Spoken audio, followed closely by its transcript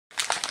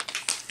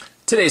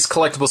Today's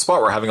collectible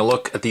spot, we're having a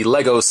look at the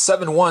LEGO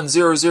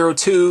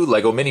 71002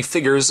 LEGO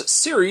Minifigures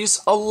Series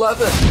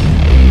 11.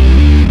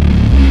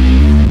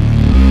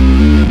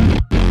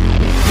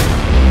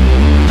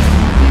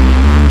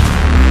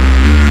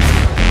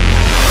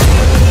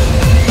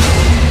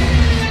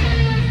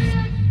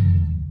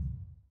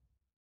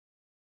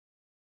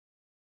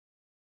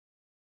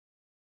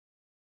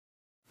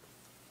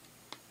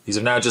 These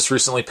are now just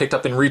recently picked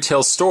up in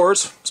retail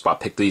stores. Spot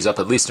picked these up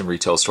at least in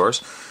retail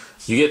stores.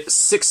 You get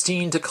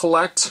 16 to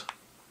collect.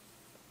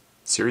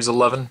 Series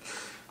 11.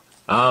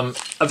 A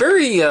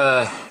very,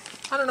 I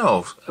don't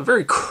know, a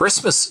very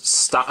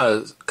Christmas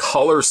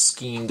color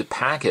schemed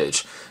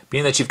package.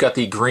 Being that you've got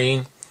the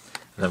green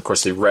and of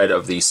course the red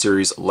of the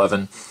Series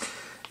 11.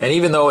 And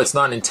even though it's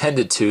not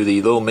intended to,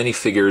 the little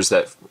minifigures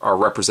that are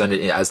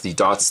represented as the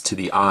dots to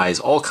the eyes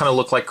all kind of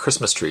look like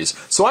Christmas trees.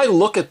 So I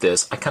look at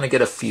this, I kind of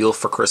get a feel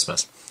for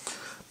Christmas.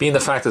 Being the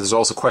fact that there's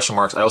also question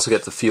marks, I also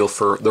get the feel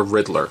for the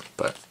Riddler.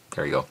 But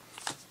there you go.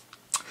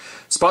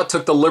 Spot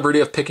took the liberty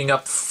of picking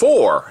up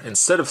 4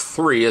 instead of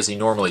 3 as he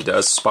normally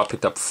does. Spot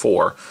picked up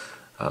 4.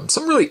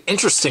 Some really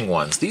interesting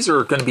ones. These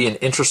are going to be an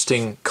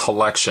interesting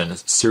collection,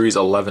 Series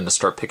 11, to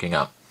start picking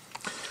up.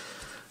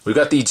 We've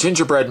got the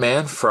Gingerbread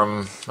Man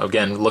from,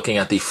 again, looking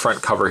at the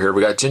front cover here.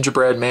 We got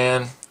Gingerbread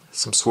Man,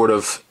 some sort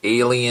of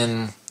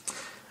alien.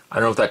 I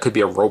don't know if that could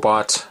be a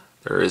robot.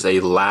 There is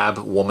a lab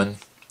woman,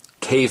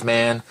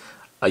 caveman,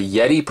 a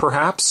Yeti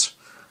perhaps,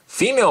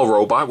 female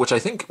robot, which I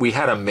think we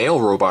had a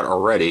male robot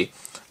already,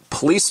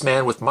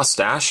 policeman with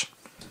mustache,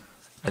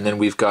 and then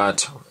we've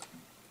got,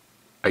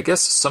 I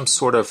guess, some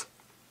sort of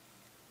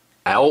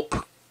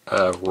Alp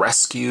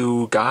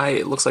rescue guy.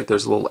 It looks like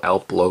there's a little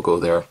Alp logo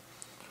there.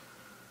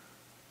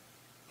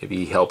 Maybe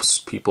he helps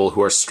people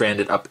who are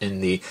stranded up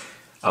in the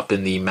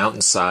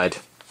mountainside.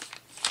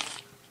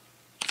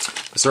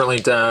 Certainly,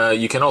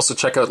 you can also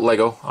check out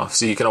LEGO.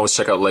 So you can always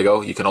check out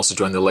LEGO. You can also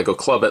join the LEGO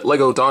Club at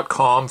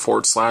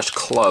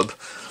lego.com/club.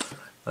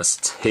 Let's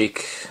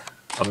take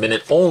a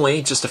minute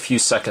only, just a few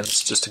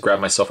seconds, just to grab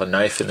myself a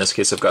knife. In this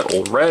case, I've got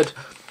Old Red.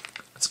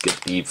 Let's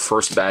get the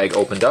first bag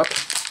opened up.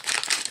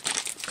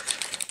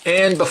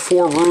 And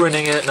before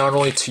ruining it, not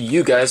only to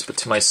you guys, but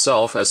to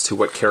myself, as to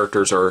what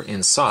characters are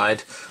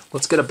inside,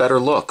 let's get a better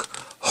look.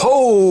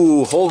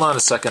 Oh, hold on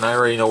a second. I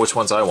already know which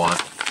ones I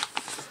want.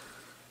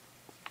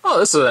 Oh,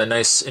 this is a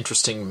nice,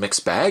 interesting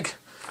mixed bag.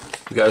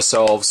 We got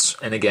ourselves,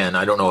 and again,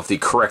 I don't know if the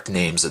correct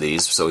names of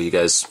these, so you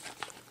guys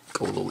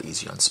go a little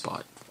easy on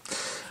Spot.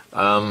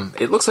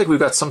 It looks like we've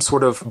got some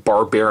sort of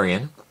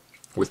barbarian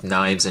with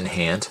knives in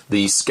hand.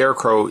 The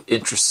Scarecrow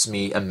interests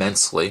me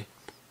immensely,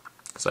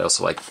 because I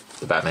also like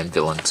the Batman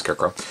villain,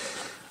 Scarecrow.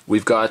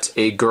 We've got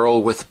a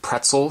girl with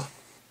pretzel.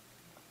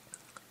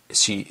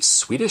 Is she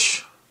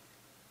Swedish?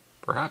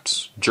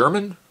 Perhaps?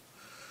 German?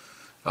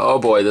 Oh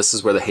boy, this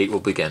is where the hate will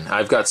begin.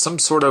 I've got some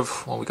sort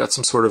of, well, we got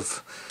some sort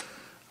of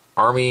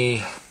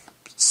army,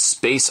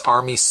 space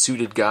army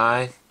suited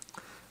guy.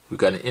 We've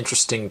got an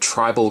interesting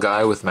tribal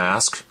guy with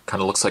mask. Kind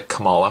of looks like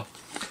Kamala.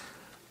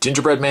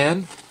 Gingerbread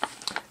Man.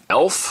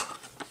 Elf.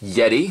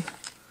 Yeti.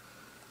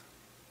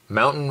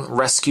 Mountain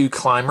rescue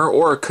climber,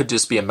 or it could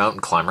just be a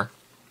mountain climber.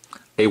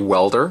 A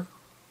welder.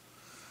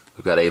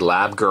 We've got a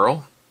lab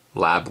girl.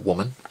 Lab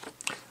woman.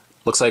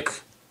 Looks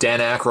like Dan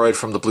Aykroyd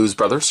from the Blues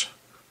Brothers.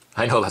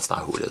 I know that's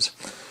not who it is.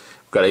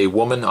 We've got a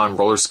woman on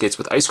roller skates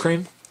with ice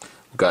cream.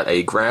 We've got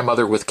a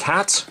grandmother with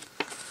cat.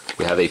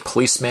 We have a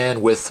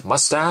policeman with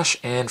mustache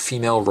and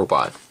female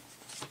robot.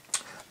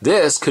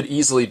 This could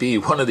easily be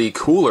one of the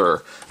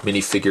cooler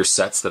minifigure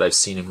sets that I've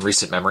seen in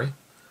recent memory.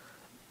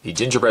 The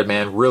Gingerbread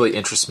Man really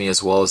interests me,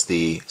 as well as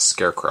the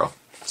Scarecrow.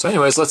 So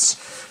anyways,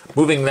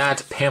 moving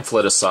that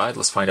pamphlet aside,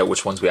 let's find out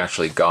which ones we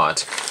actually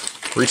got.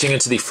 Reaching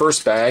into the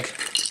first bag,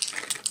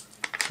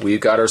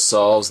 we've got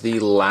ourselves the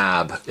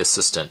lab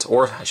assistant,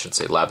 or I shouldn't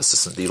say lab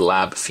assistant, the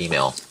lab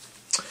female.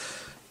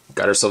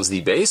 Got ourselves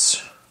the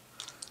base,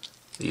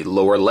 the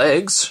lower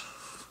legs,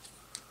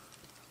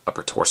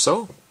 upper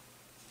torso,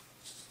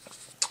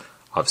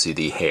 obviously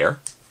the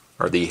hair,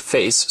 or the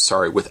face,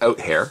 sorry,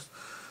 without hair,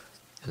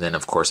 and then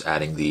of course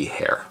adding the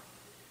hair,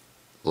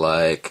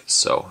 like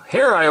so.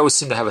 Hair I always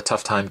seem to have a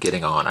tough time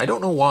getting on. I don't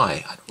know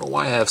why. I don't know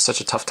why I have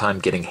such a tough time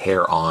getting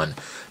hair on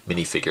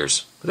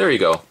minifigures. But there you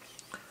go.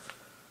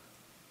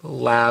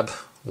 Lab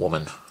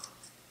woman.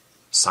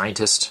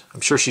 Scientist.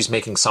 I'm sure she's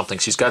making something.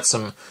 She's got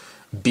some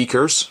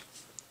beakers.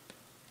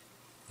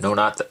 No,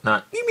 not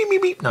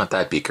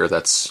that beaker.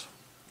 That's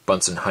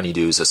Bunsen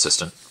Honeydew's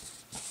assistant.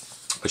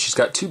 But she's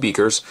got 2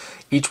 beakers,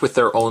 each with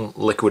their own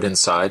liquid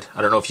inside.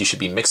 I don't know if you should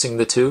be mixing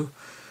the 2.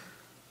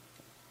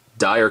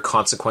 Dire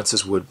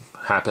consequences would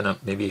happen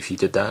maybe if you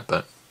did that,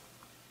 but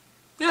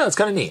yeah, it's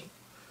kind of neat.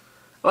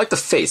 I like the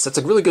face. That's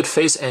a really good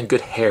face and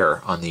good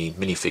hair on the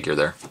minifigure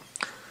there.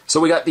 So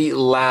we got the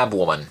lab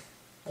woman,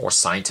 or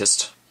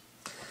scientist.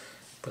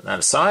 Put that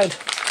aside.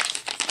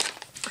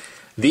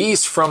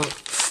 These from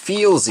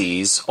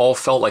Feelsies all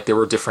felt like there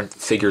were different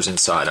figures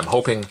inside. I'm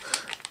hoping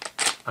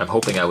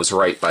I was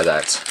right by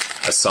that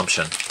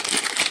assumption.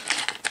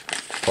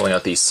 Pulling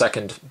out the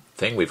second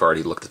thing. We've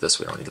already looked at this.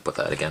 We don't need to put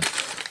that again.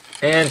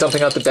 And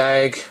dumping out the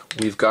bag,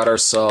 we've got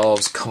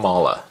ourselves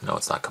Kamala. No,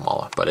 it's not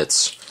Kamala, but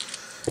it's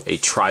a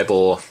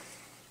tribal,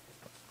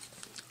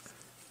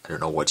 I don't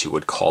know what you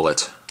would call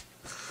it.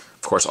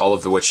 Of course, all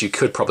of which you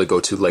could probably go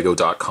to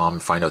lego.com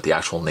and find out the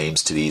actual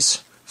names to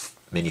these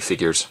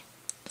minifigures.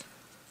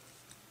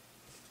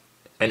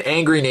 An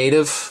angry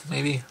native,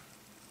 maybe?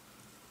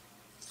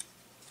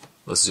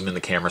 Let's zoom in the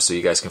camera so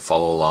you guys can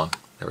follow along.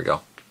 There we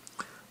go.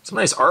 Some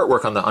nice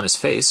artwork on his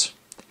face.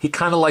 He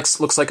kind of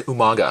looks like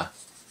Umaga.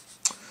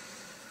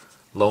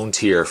 Lone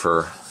tear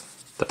for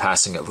the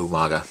passing of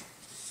Umaga.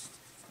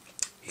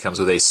 He comes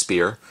with a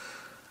spear,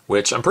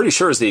 which I'm pretty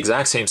sure is the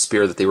exact same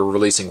spear that they were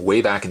releasing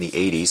way back in the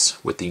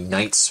 80s with the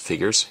Knights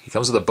figures. He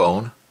comes with a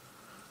bone,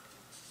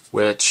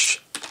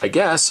 which I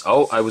guess,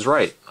 oh, I was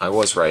right. I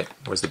was right.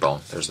 Where's the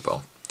bone? There's the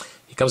bone.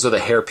 He comes with a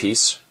hair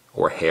piece,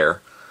 or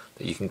hair,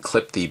 that you can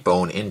clip the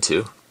bone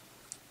into.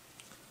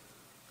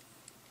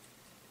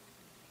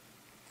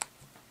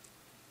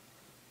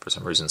 For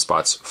some reason,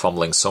 Spot's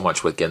fumbling so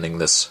much with getting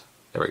this.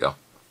 There we go.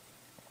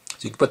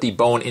 So you can put the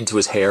bone into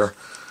his hair,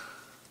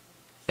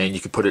 and you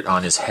can put it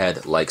on his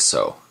head like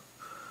so.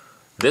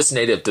 This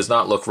native does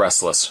not look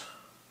restless.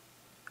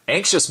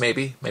 Anxious,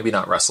 maybe. Maybe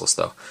not restless,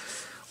 though.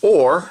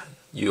 Or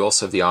you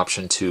also have the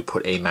option to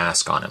put a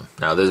mask on him.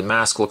 Now, the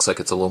mask looks like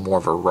it's a little more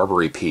of a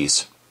rubbery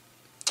piece.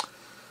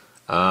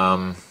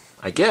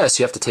 I guess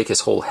you have to take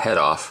his whole head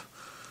off,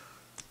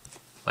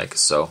 like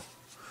so.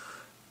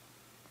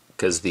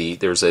 Because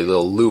there's a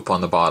little loop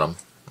on the bottom.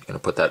 I'm going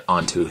to put that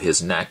onto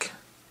his neck,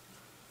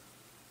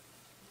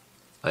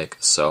 like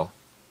so.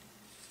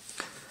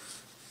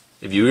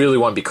 If you really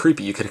want to be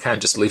creepy, you could kind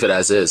of just leave it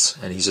as is,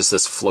 and he's just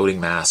this floating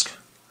mask.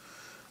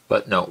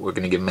 But no, we're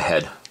going to give him a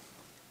head.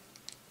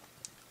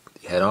 Put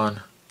the head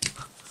on,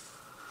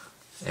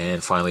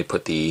 and finally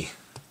put the,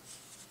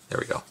 there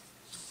we go.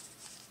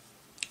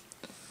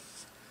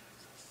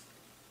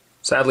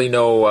 Sadly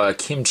no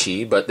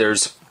kimchi, but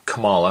there's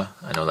Kamala.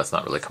 I know that's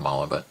not really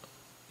Kamala, but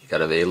you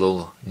got a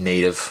little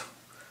native.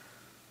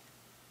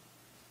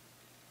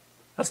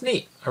 That's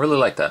neat. I really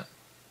like that.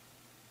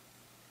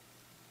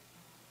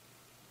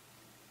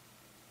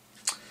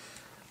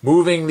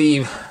 Moving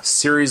the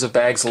series of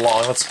bags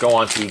along, let's go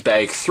on to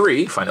bag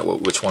 3, find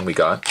out which one we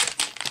got.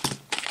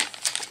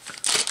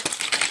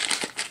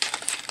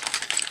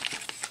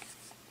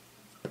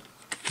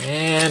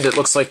 And it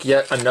looks like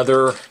yet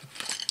another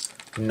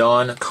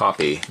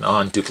non-copy,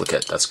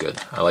 non-duplicate. That's good.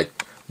 I like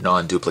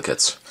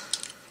non-duplicates.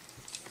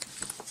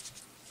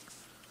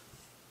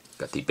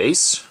 Got the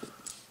base,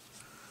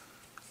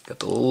 got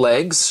the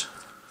legs,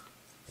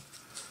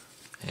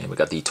 and we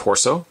got the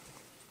torso,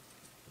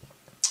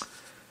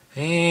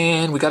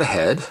 and we got a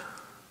head.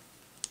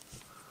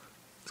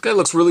 This guy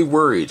looks really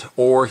worried,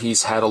 or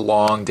he's had a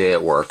long day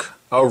at work.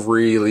 A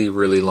really,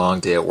 really long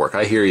day at work.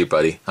 I hear you,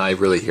 buddy. I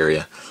really hear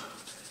you.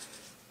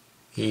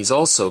 He's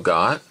also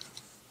got,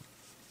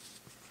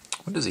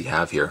 what does he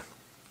have here?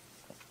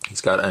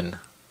 He's got an,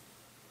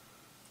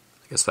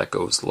 I guess that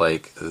goes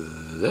like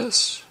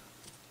this.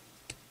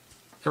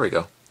 There we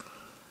go.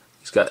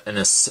 He's got an,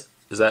 is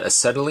that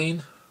acetylene?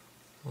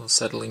 A little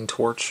acetylene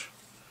torch.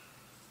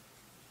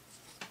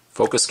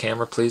 Focus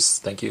camera, please.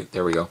 Thank you.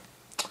 There we go.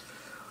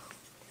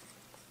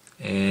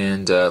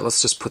 And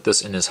let's just put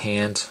this in his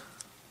hand.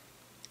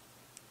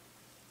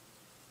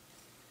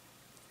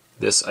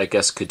 This, I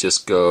guess, could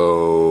just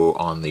go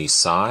on the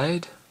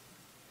side,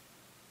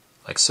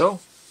 like so.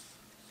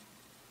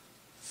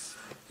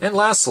 And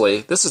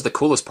lastly, this is the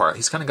coolest part.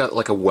 He's kind of got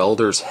like a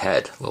welder's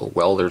head, a little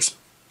welder's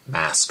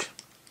mask.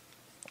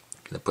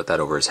 I'm going to put that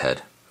over his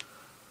head,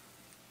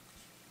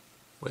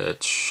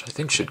 which I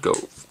think should go,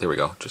 there we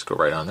go, just go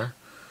right on there.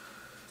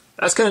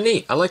 That's kind of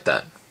neat. I like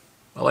that.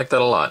 I like that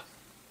a lot.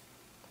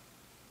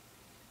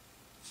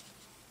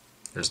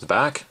 There's the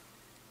back.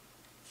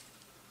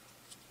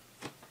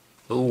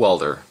 Little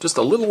welder. Just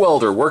a little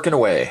welder working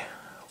away.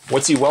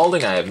 What's he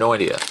welding? I have no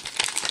idea.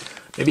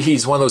 Maybe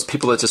he's one of those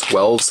people that just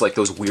welds like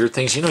those weird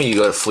things. You know, you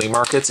go to flea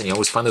markets and you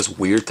always find those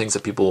weird things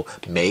that people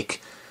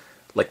make.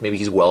 Like maybe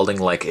he's welding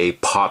like a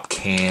pop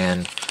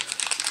can,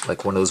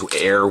 like one of those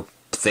air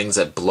things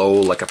that blow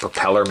like a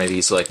propeller. Maybe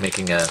he's like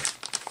making a...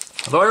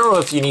 Although I don't know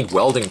if you need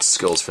welding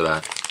skills for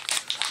that.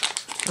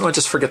 You know what,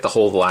 just forget the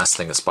whole last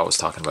thing that Spot was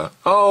talking about.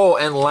 Oh,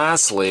 and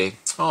lastly,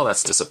 oh,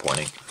 that's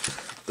disappointing.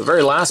 The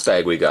very last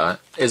bag we got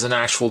is an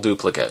actual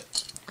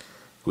duplicate.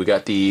 We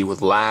got the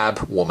lab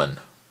woman,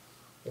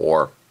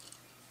 or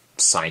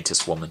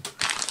scientist woman.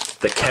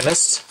 The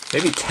chemist.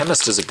 Maybe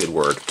chemist is a good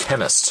word.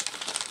 Chemist.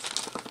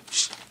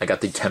 I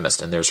got the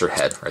chemist, and there's her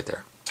head right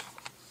there.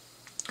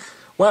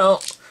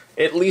 Well,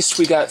 at least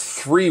we got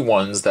 3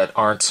 ones that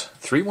aren't...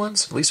 3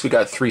 ones? At least we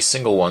got 3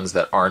 single ones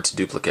that aren't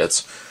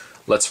duplicates.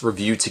 Let's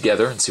review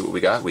together and see what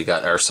we got. We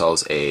got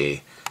ourselves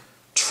a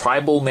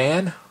tribal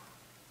man,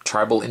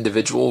 tribal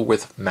individual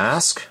with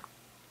mask.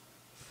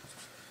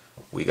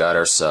 We got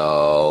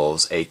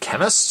ourselves a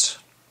chemist,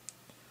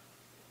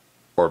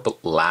 or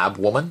lab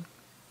woman.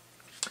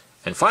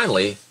 And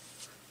finally,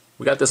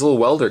 we got this little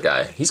welder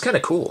guy. He's kind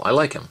of cool. I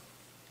like him.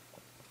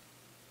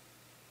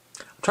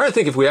 trying to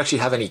think if we actually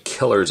have any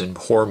killers in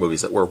horror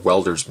movies that wear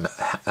welders'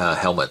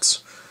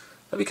 helmets.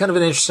 That'd be kind of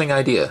an interesting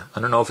idea.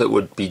 I don't know if it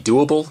would be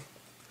doable,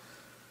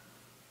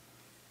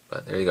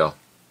 but there you go.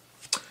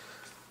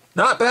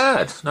 Not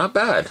bad, not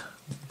bad.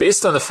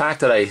 Based on the fact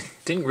that I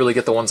didn't really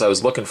get the ones I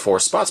was looking for,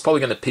 Spot's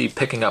probably going to be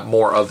picking up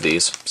more of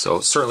these,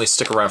 so certainly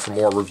stick around for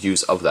more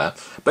reviews of that.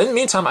 But in the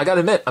meantime, I gotta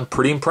admit, I'm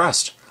pretty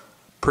impressed.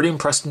 Pretty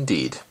impressed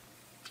indeed.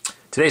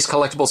 Today's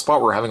collectible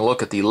spot, we're having a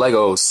look at the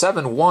LEGO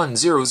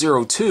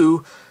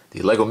 71002,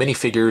 the LEGO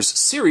Minifigures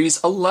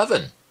Series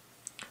 11.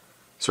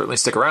 Certainly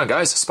stick around,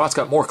 guys. Spot's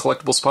got more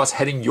collectible spots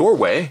heading your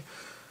way.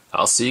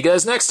 I'll see you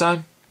guys next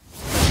time.